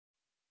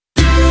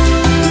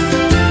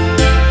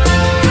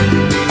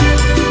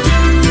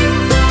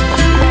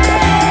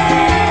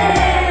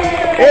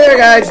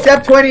guys,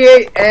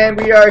 Jeff28, and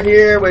we are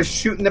here with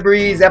Shooting the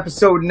Breeze,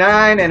 episode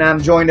 9, and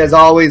I'm joined as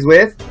always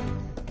with...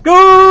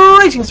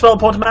 Greetings, fellow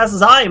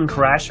Portamasters. I am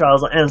Crash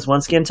Trials, and it's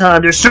once again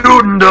time to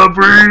Shooting the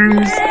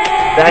Breeze.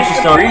 That's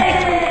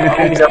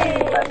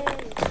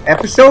just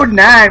episode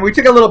 9. We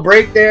took a little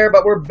break there,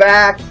 but we're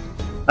back.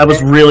 I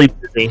was really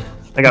busy.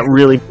 I got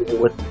really busy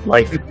with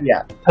life.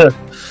 Yeah.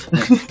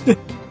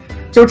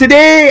 So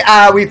today,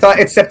 we thought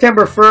it's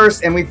September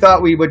 1st, and we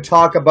thought we would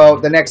talk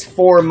about the next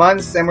 4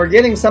 months, and we're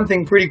getting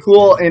something pretty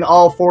cool in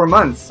all 4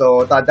 months,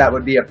 so I thought that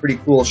would be a pretty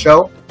cool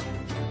show.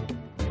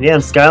 Yeah,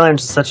 and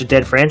Skylanders is such a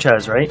dead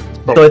franchise, right?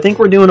 So I think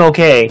we're doing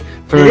okay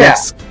for the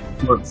next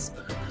months.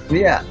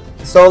 Yeah.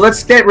 So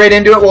let's get right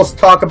into it. We'll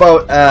talk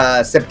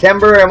about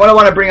September, and what I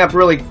want to bring up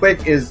really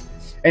quick is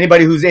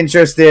anybody who's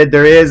interested,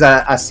 there is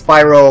a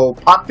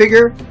Spyro pop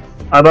figure.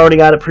 I've already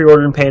got it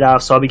pre-ordered and paid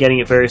off, so I'll be getting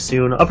it very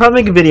soon. I'll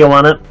probably make a video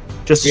on it,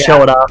 just to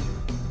show it off.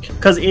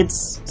 Because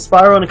it's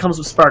Spyro and it comes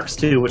with Sparks,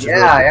 too, which is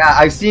really cool. Yeah.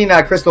 I've seen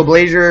Crystal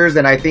Blazers,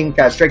 and I think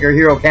Striker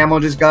Hero Camo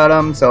just got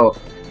them, so...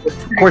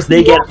 Of course,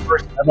 they get it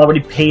first. I've already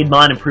paid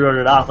mine and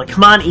pre-ordered it off. Like,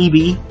 come on,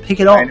 EB, pick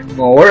it up. I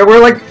know. We're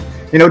like,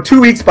 2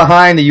 weeks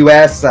behind the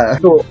U.S.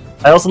 Cool.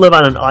 I also live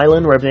on an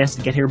island where everything has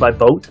to get here by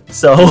boat,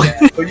 so...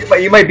 So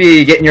you might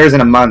be getting yours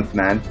in a month,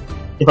 man.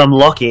 If I'm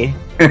lucky.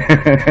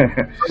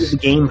 The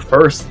game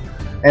first.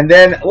 And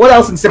then, what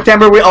else in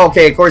September? Of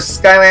course,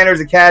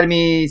 Skylanders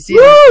Academy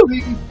Season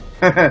 3.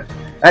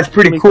 That's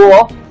pretty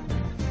cool.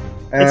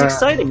 It's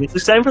exciting. It's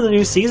exciting for the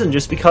new season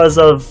just because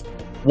of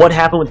what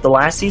happened with the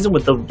last season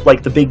with the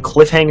big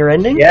cliffhanger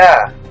ending.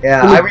 Yeah.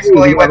 I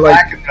recently went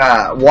back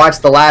and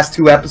watched the last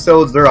 2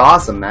 episodes. They're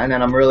awesome, man,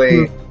 and I'm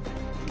really...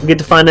 We get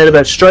to find out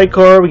about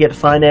Strikor. We get to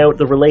find out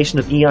the relation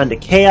of Eon to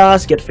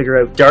Chaos. Get to figure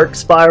out Dark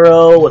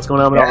Spyro. What's going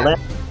on with all that?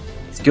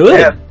 It's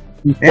good.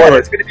 Yeah,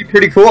 it's going to be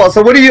pretty cool.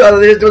 So what do you...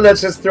 let's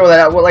just throw that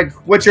out.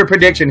 What's your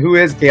prediction? Who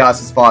is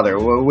Chaos's father?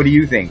 What do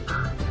you think?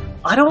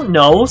 I don't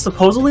know.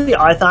 Supposedly,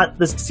 I thought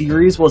this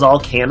series was all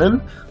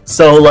canon.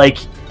 So,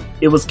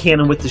 it was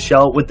canon with the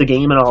show, with the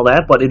game and all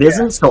that, but it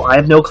isn't, so I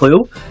have no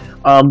clue.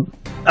 I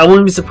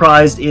wouldn't be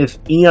surprised if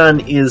Eon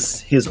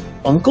is his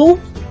uncle.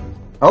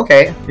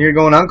 Okay, you're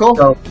going uncle?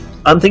 So,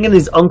 I'm thinking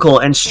his uncle,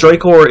 and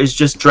Strikor is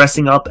just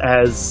dressing up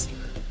as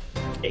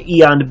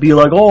Eon to be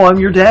like, oh, I'm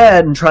your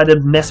dad, and try to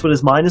mess with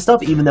his mind and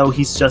stuff, even though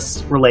he's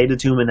just related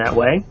to him in that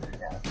way.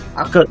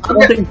 I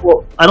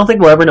don't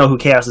think we'll ever know who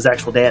Chaos's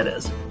actual dad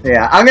is.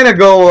 Yeah, I'm gonna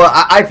go.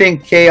 I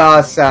think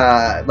Chaos,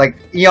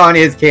 Eon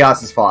is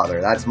Chaos's father.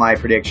 That's my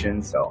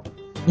prediction. So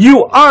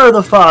you are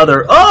the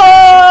father.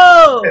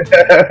 Oh,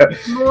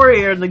 more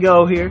here to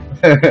go here.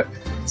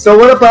 So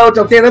what about?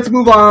 Okay, let's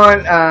move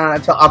on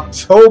to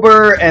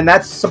October, and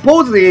that's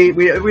supposedly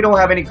we don't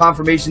have any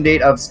confirmation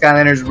date of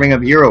Skylanders Ring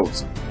of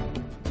Heroes.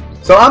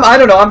 So I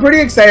don't know. I'm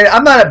pretty excited.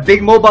 I'm not a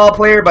big mobile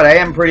player, but I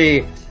am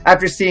pretty.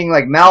 After seeing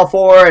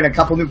Malfoy and a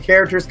couple new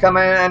characters come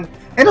in, and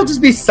it'll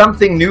just be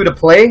something new to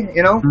play,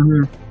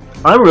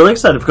 I'm really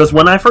excited because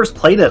when I first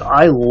played it,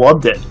 I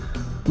loved it.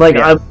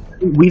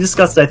 We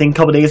discussed it, I think, a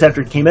couple days after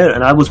it came out,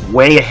 and I was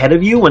way ahead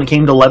of you when it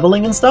came to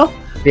leveling and stuff.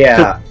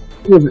 Yeah.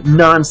 I was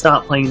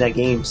non-stop playing that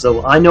game,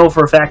 so I know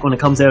for a fact when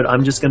it comes out,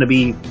 I'm just going to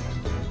be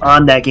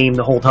on that game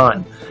the whole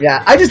time.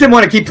 Yeah, I just didn't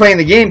want to keep playing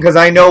the game because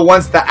I know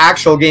once the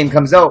actual game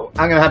comes out,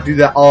 I'm going to have to do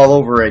that all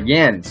over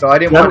again. So I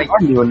didn't want to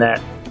keep doing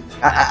that.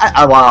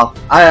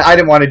 I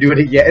didn't want to do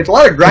it yet. It's a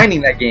lot of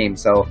grinding that game,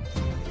 so...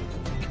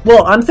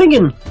 Well, I'm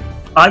thinking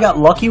I got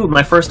lucky with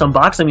my first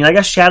unbox. I mean, I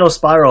got Shadow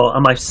Spyro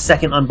on my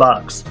second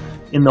unbox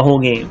in the whole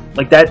game.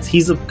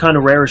 He's a kind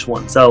of rarish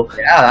one, so...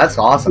 Yeah, that's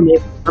awesome.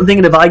 I'm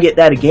thinking if I get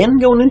that again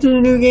going into the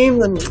new game,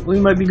 then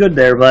we might be good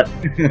there, but...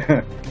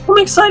 I'm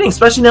exciting,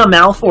 especially now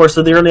Malfoy,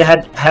 so they really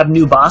have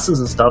new bosses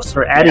and stuff, so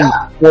they're adding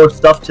more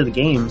stuff to the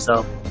game,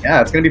 so... Yeah,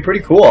 it's going to be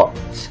pretty cool.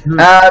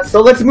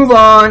 So let's move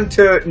on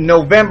to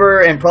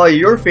November, and probably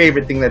your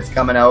favorite thing that's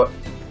coming out.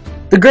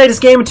 The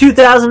greatest game of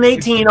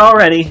 2018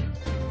 already.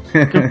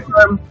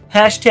 Confirmed.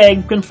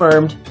 Hashtag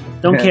confirmed.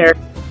 Don't care.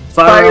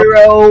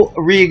 Spyro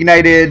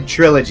Reignited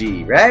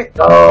Trilogy, right?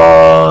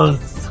 Oh,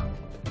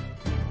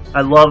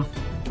 I love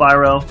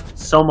Spyro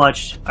so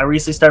much. I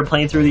recently started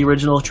playing through the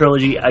original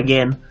trilogy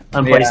again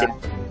on PlayStation.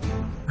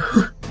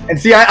 And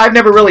see, I've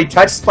never really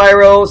touched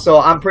Spyro, so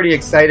I'm pretty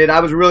excited. I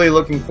was really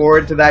looking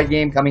forward to that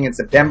game coming in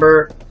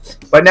September.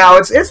 But now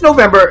it's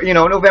November,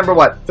 November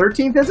what,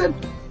 13th, is it?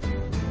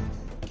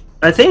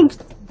 I think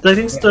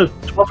it's the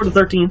 12th or the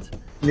 13th.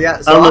 Yeah,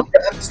 so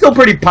I'm still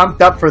pretty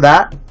pumped up for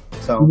that.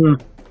 So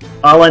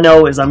all I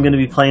know is I'm going to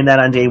be playing that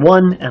on day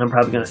 1, and I'm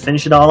probably going to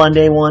finish it all on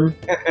day 1.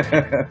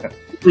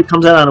 It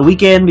comes out on a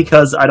weekend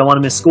because I don't want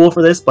to miss school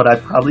for this, but I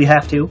probably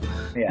have to.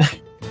 Yeah.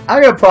 I'm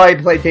going to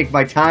probably take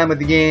my time with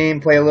the game,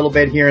 play a little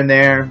bit here and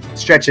there,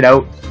 stretch it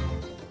out.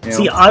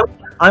 See,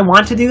 I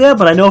want to do that,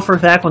 but I know for a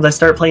fact once I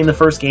start playing the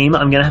first game,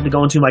 I'm going to have to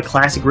go into my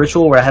classic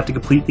ritual where I have to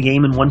complete the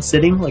game in one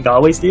sitting, like I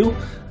always do.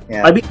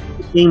 Yeah. I beat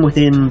the game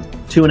within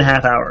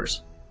 2.5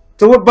 hours.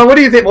 So, but what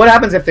do you think? What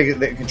happens if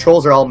the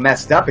controls are all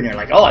messed up and you're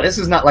like, oh, this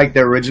is not like the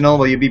original?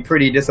 Will you be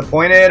pretty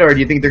disappointed, or do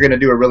you think they're going to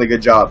do a really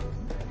good job?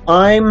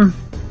 I'm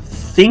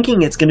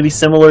thinking it's going to be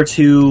similar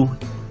to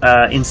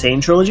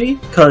Insane Trilogy,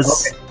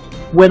 because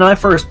when I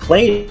first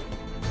played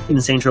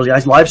Insane Trilogy, I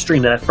live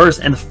streamed it at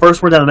first, and the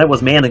first word out of my mouth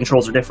was, man, the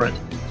controls are different.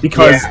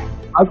 Because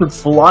I could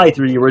fly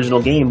through the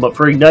original game, but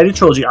for Ignited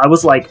Trilogy, I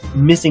was like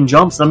missing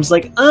jumps. I'm just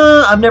like,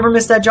 I've never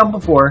missed that jump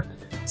before.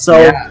 So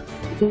I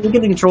think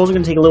the controls are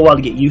going to take a little while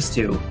to get used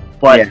to.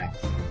 But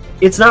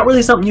it's not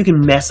really something you can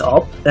mess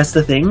up. That's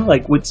the thing.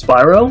 Like with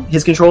Spyro,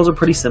 his controls are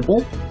pretty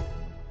simple.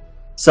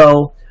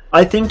 So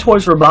I think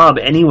Toys for Bob,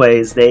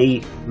 anyways,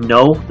 they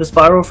know the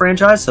Spyro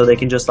franchise, so they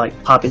can just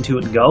like pop into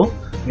it and go.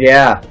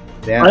 Yeah.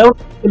 I don't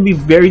think it's going to be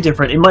very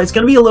different. It's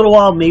going to be a little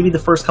while. Maybe the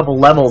first couple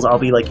levels I'll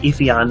be like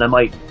iffy on. I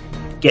might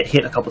get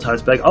hit a couple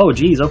times, be like, oh,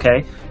 geez,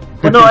 okay.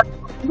 But no,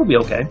 it'll be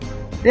okay.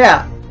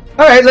 Yeah.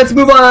 All right, let's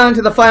move on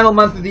to the final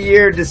month of the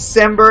year,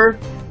 December.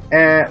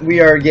 And we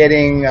are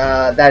getting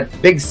that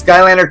big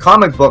Skylander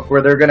comic book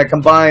where they're going to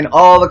combine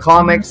all the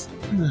comics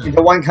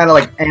into one kind of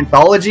like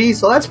anthology.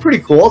 So that's pretty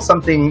cool.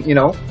 Something, you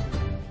know.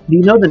 Do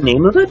you know the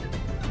name of it?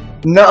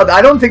 No,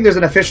 I don't think there's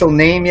an official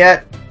name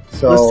yet.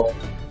 So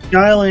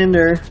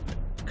Skylander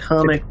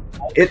comic.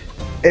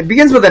 It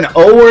begins with an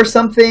O or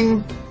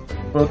something.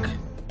 Book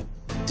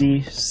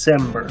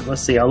December.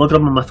 Let's see. I'll look it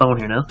up on my phone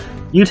here now.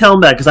 You tell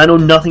them that, because I know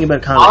nothing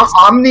about comics.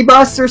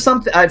 Omnibus or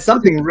something.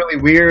 Something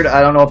really weird.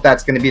 I don't know if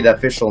that's going to be the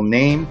official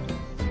name.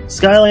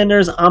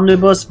 Skylanders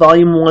Omnibus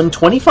Volume 1,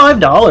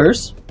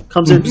 $25.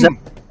 Comes in.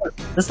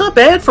 That's not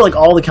bad for like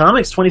all the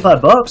comics.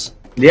 $25.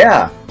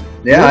 Yeah.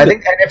 I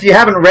think, and if you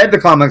haven't read the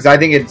comics, I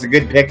think it's a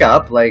good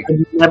pickup. Like,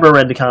 I've never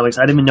read the comics.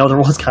 I didn't even know there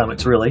was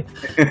comics, really.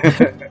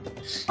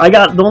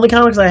 The only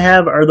comics I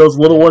have are those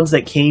little ones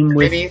that came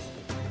with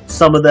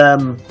some of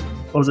them.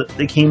 What was it?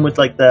 They came with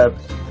like the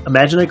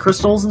Imaginary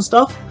crystals and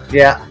stuff.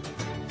 Yeah.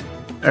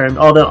 And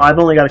although I've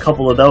only got a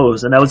couple of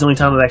those, and that was the only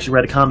time I've actually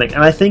read a comic.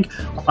 And I think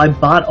I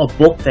bought a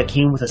book that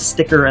came with a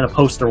sticker and a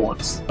poster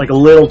once, like a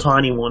little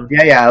tiny one.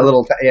 Yeah, a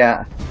little,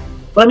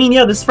 But I mean,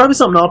 yeah, this is probably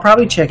something I'll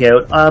probably check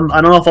out. I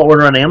don't know if I'll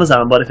order on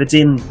Amazon, but if it's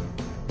in,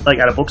 like,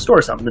 at a bookstore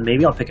or something, then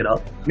maybe I'll pick it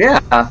up. Yeah,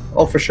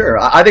 oh, for sure.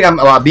 I think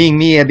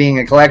being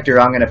a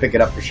collector, I'm going to pick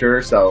it up for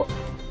sure, so...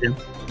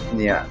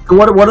 Yeah.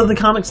 What are the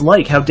comics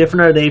like? How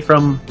different are they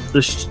from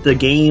the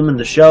game and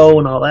the show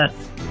and all that?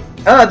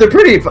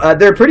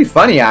 They're pretty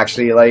funny,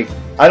 actually. Like,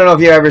 I don't know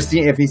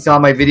if you saw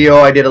my video,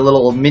 I did a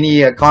little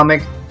mini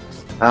comic,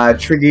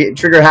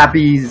 Trigger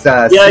Happy's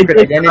Secret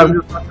Identity.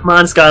 Come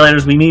on,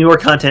 Skylanders, we need more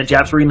content.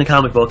 Jap's reading the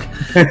comic book.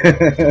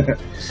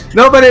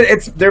 No, but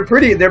they're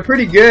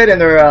pretty good,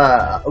 and they're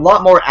a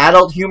lot more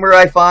adult humor.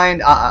 I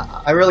find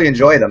I really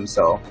enjoy them.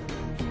 So,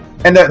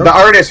 and the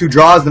artist who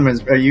draws them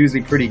are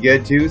usually pretty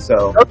good too.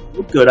 So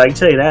good, I can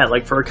tell you that.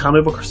 Like for a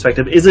comic book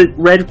perspective, is it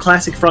red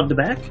classic front to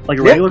back, like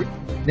a regular?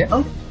 Yeah.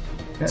 Oh.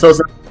 Yeah. So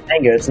it's not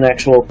manga; it's an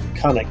actual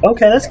comic.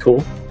 Okay, that's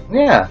cool.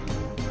 Yeah.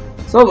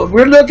 So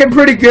we're looking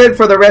pretty good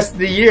for the rest of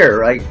the year,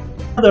 right?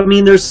 I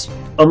mean,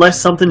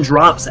 unless something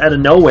drops out of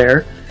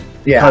nowhere.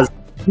 Yeah. Because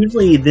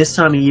usually this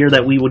time of year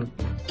that we would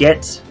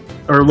get,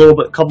 or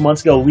a couple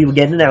months ago, we would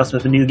get an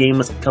announcement if a new game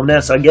was coming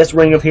out. So I guess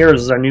Ring of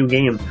Heroes is our new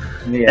game.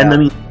 Yeah. And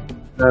then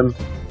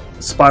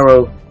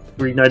Spyro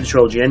Reignited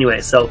Trilogy anyway.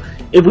 So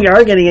if we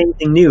are getting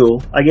anything new,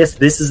 I guess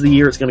this is the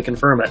year it's going to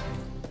confirm it.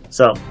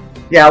 So.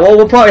 Yeah, well,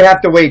 we'll probably have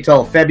to wait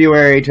till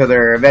February to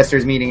their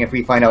investors meeting if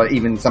we find out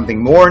even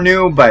something more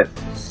new. But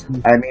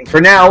I mean,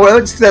 for now, well,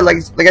 it's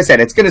like I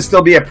said, it's going to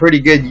still be a pretty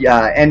good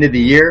end of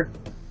the year.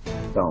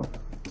 So.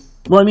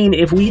 Well, I mean,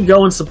 if we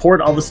go and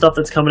support all the stuff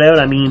that's coming out,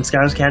 I mean,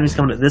 Skylanders Academy is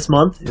coming out this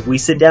month. If we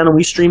sit down and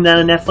we stream that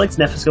on Netflix is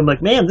going to be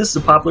like, man, this is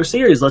a popular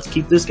series. Let's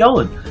keep this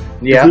going.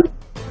 Yeah. If we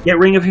get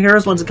Ring of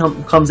Heroes once it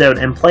comes out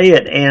and play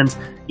it, and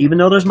even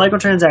though there's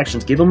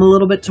microtransactions, give them a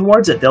little bit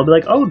towards it. They'll be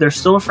like, oh, there's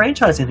still a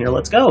franchise in here.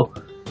 Let's go.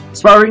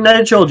 Spyro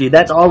Reignited Trilogy,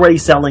 that's already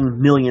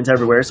selling millions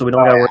everywhere, so we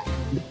don't gotta worry.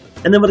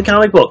 And then with the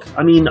comic book,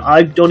 I mean,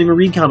 I don't even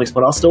read comics,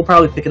 but I'll still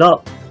probably pick it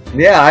up.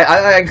 Yeah,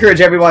 I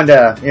encourage everyone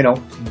to,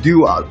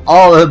 do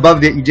all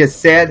above that you just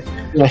said.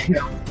 If you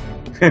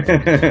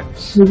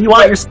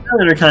want your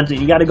Skylander content,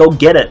 you gotta go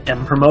get it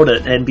and promote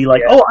it and be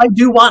like, oh, I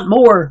do want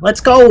more.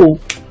 Let's go.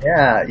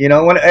 Yeah,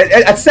 when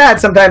it's sad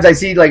sometimes I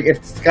see, like,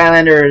 if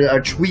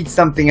Skylander tweets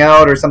something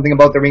out or something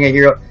about the Ring of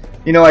Heroes,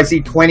 I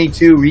see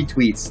 22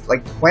 retweets.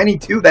 Like,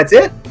 22? That's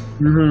it?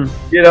 Mm-hmm.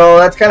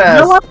 That's kind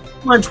of...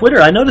 On Twitter,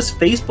 I noticed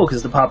Facebook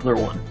is the popular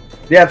one.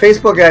 Yeah,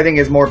 Facebook, I think,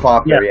 is more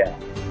popular, yeah.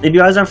 If you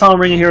guys aren't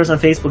following Ring of Heroes on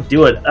Facebook,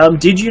 do it.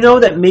 Did you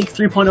know that Make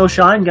 3.0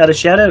 Shine got a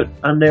shout-out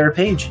on their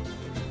page?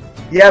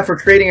 Yeah, for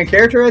creating a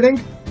character, I think?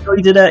 So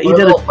he did a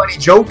little funny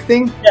joke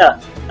thing? Yeah.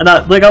 And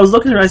I was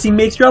looking at it, I see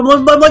Make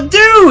 3.0, I'm like,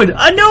 dude!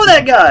 I know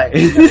that guy!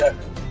 I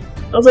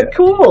was like,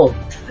 cool!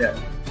 Yeah,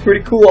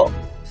 pretty cool.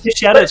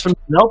 Shout-outs from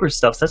developer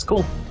stuff, so that's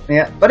cool.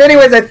 Yeah, but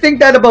anyways, I think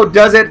that about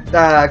does it.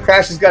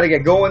 Crash has got to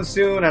get going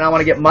soon, and I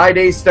want to get my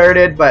day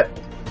started, but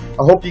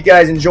I hope you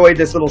guys enjoyed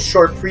this little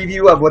short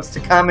preview of what's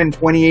to come in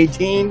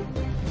 2018.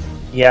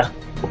 Yeah.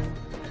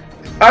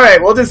 All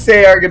right, we'll just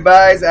say our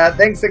goodbyes.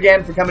 Thanks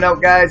again for coming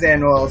out, guys,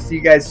 and we'll see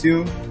you guys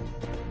soon.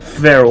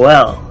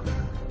 Farewell.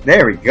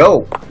 There we go.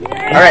 All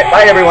right,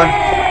 bye, everyone.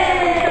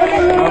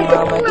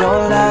 mama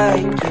don't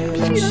like you,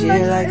 and she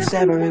likes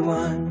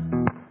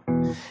everyone.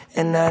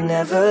 And I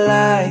never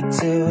like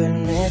to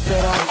admit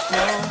that I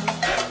was wrong.